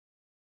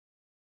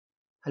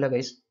Hello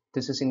guys,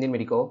 this is Indian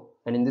Medico,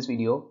 and in this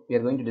video we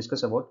are going to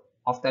discuss about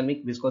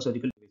ophthalmic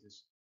viscosurgical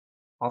devices.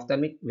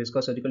 Ophthalmic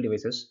viscosurgical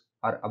devices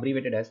are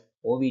abbreviated as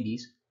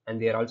OVDs and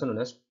they are also known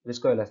as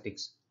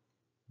viscoelastics.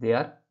 They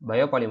are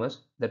biopolymers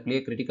that play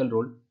a critical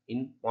role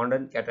in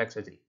modern cataract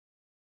surgery.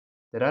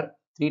 There are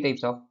three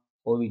types of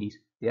OVDs.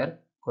 They are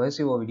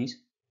cohesive OVDs,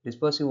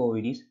 dispersive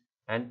OVDs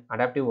and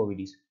adaptive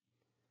OVDs.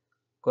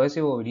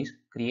 Cohesive OVDs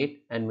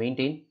create and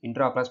maintain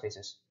intraocular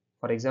spaces.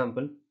 For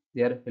example,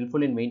 they are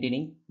helpful in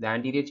maintaining the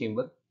anterior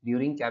chamber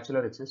during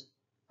capsular access,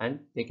 and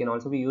they can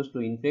also be used to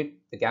inflate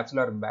the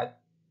capsular bag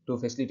to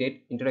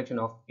facilitate introduction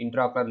of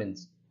intraocular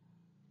lens.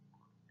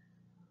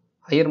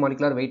 Higher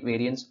molecular weight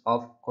variants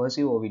of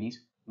cohesive OVDs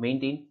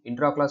maintain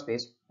intraocular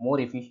space more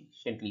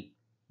efficiently,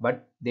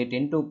 but they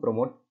tend to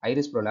promote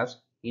iris prolapse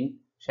in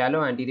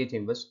shallow anterior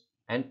chambers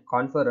and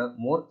confer a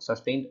more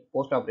sustained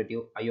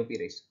postoperative IOP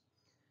raise.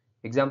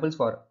 Examples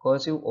for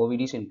cohesive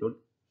OVDs include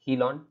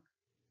Helon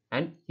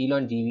and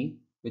Helon GV,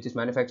 which is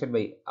manufactured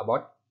by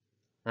Abbott,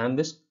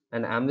 Amvisc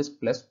and Amvisc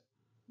Plus,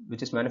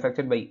 which is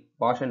manufactured by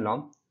Bosch and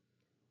Lomb,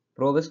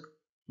 Provisc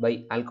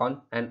by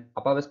Alcon, and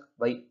Apavisc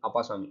by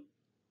Apaswamy.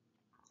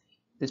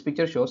 This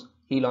picture shows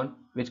Helon,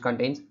 which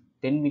contains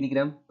 10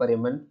 mg per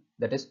ml,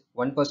 that is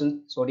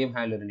 1% sodium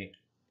hyaluronate.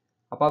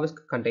 Apavisc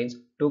contains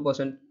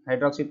 2%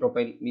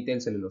 hydroxypropyl methyl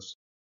cellulose.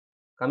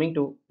 Coming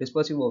to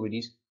dispersive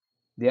OVDs,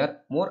 they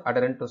are more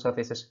adherent to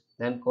surfaces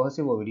than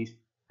cohesive OVDs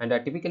and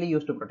are typically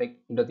used to protect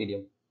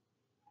endothelium.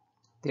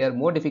 They are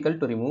more difficult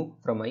to remove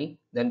from eye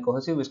than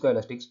cohesive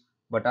viscoelastics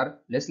but are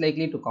less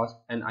likely to cause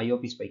an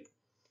IOP spike.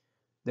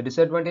 The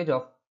disadvantage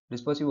of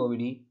dispersive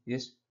OVD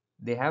is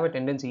they have a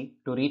tendency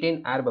to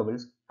retain air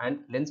bubbles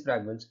and lens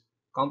fragments,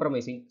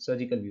 compromising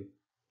surgical view.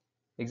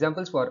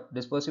 Examples for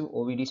dispersive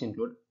OVDs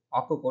include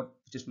Occocoat,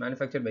 which is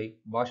manufactured by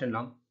Bosch and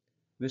Lomb,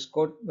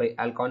 Viscoat by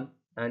Alcon,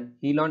 and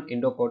Helon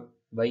Endocoat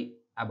by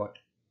Abbott.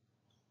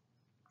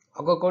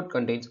 Occocoat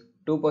contains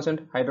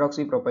 2%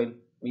 hydroxypropyl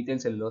methyl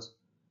cellulose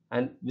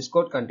and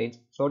Viscoat contains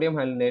sodium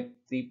hyaluronate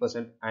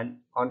 3% and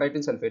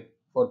chondroitin sulfate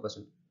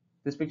 4%.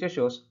 This picture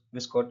shows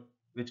Viscoat,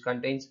 which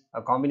contains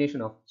a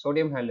combination of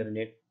sodium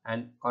hyaluronate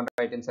and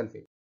chondroitin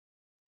sulfate.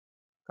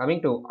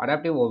 Coming to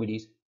adaptive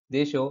OVDs,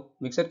 they show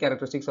mixed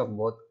characteristics of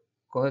both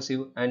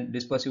cohesive and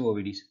dispersive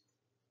OVDs.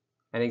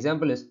 An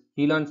example is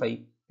Helon 5,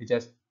 which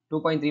has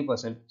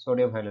 2.3%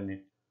 sodium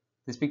hyaluronate.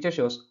 This picture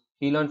shows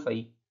Helon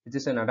 5, which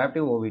is an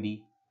adaptive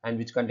OVD and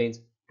which contains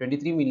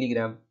 23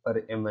 mg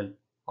per ml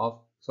of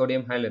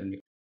sodium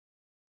hyaluronate.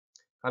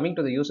 Coming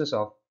to the uses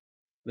of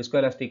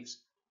viscoelastics,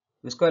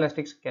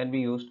 viscoelastics can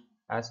be used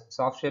as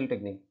soft shell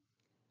technique.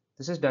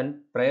 This is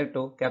done prior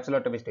to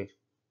capsulotomy stage.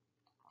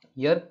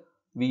 Here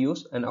we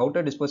use an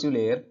outer dispersive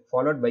layer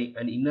followed by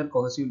an inner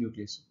cohesive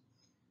nucleus.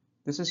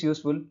 This is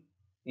useful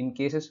in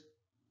cases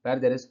where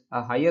there is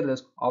a higher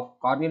risk of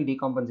corneal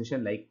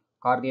decompensation like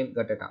corneal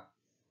guttata.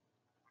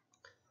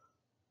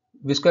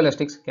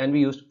 Viscoelastics can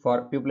be used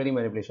for pupillary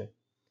manipulation.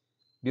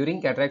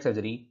 During cataract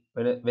surgery,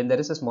 when there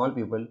is a small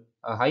pupil,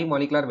 a high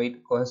molecular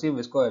weight cohesive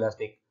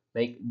viscoelastic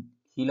like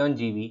Helon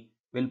GV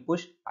will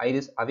push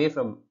iris away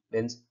from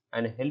lens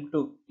and help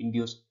to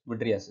induce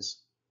mydriasis.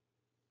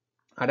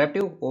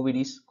 Adaptive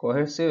OVD's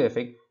cohesive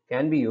effect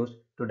can be used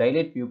to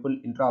dilate pupil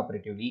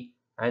intraoperatively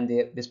and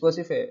their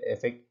dispersive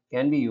effect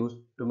can be used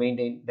to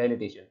maintain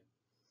dilatation.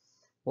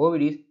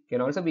 OVDs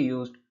can also be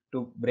used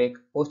to break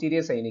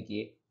posterior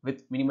synechiae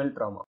with minimal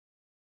trauma.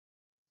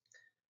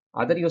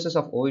 Other uses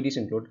of OVDs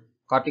include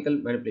cortical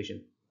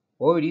manipulation.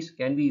 OVDs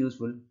can be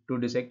useful to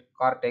dissect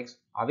cortex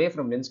away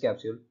from lens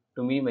capsule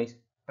to minimize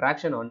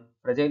traction on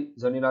fragile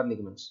zonular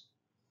ligaments.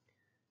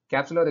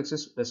 Capsular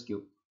excess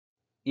rescue.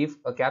 If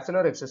a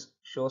capsular excess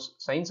shows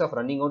signs of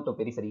running out to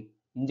periphery,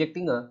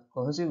 injecting a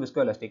cohesive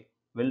viscoelastic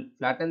will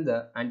flatten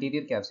the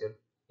anterior capsule,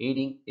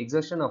 aiding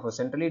exertion of a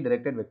centrally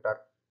directed vector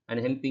and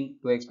helping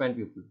to expand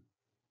pupil.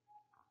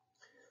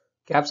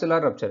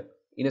 Capsular rupture.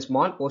 In a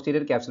small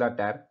posterior capsular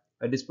tear,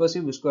 a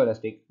dispersive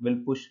viscoelastic will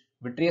push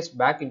vitreous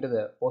back into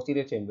the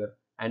posterior chamber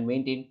and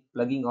maintain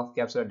plugging of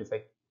capsular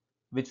defect,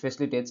 which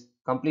facilitates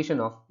completion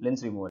of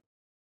lens removal.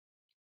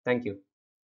 Thank you.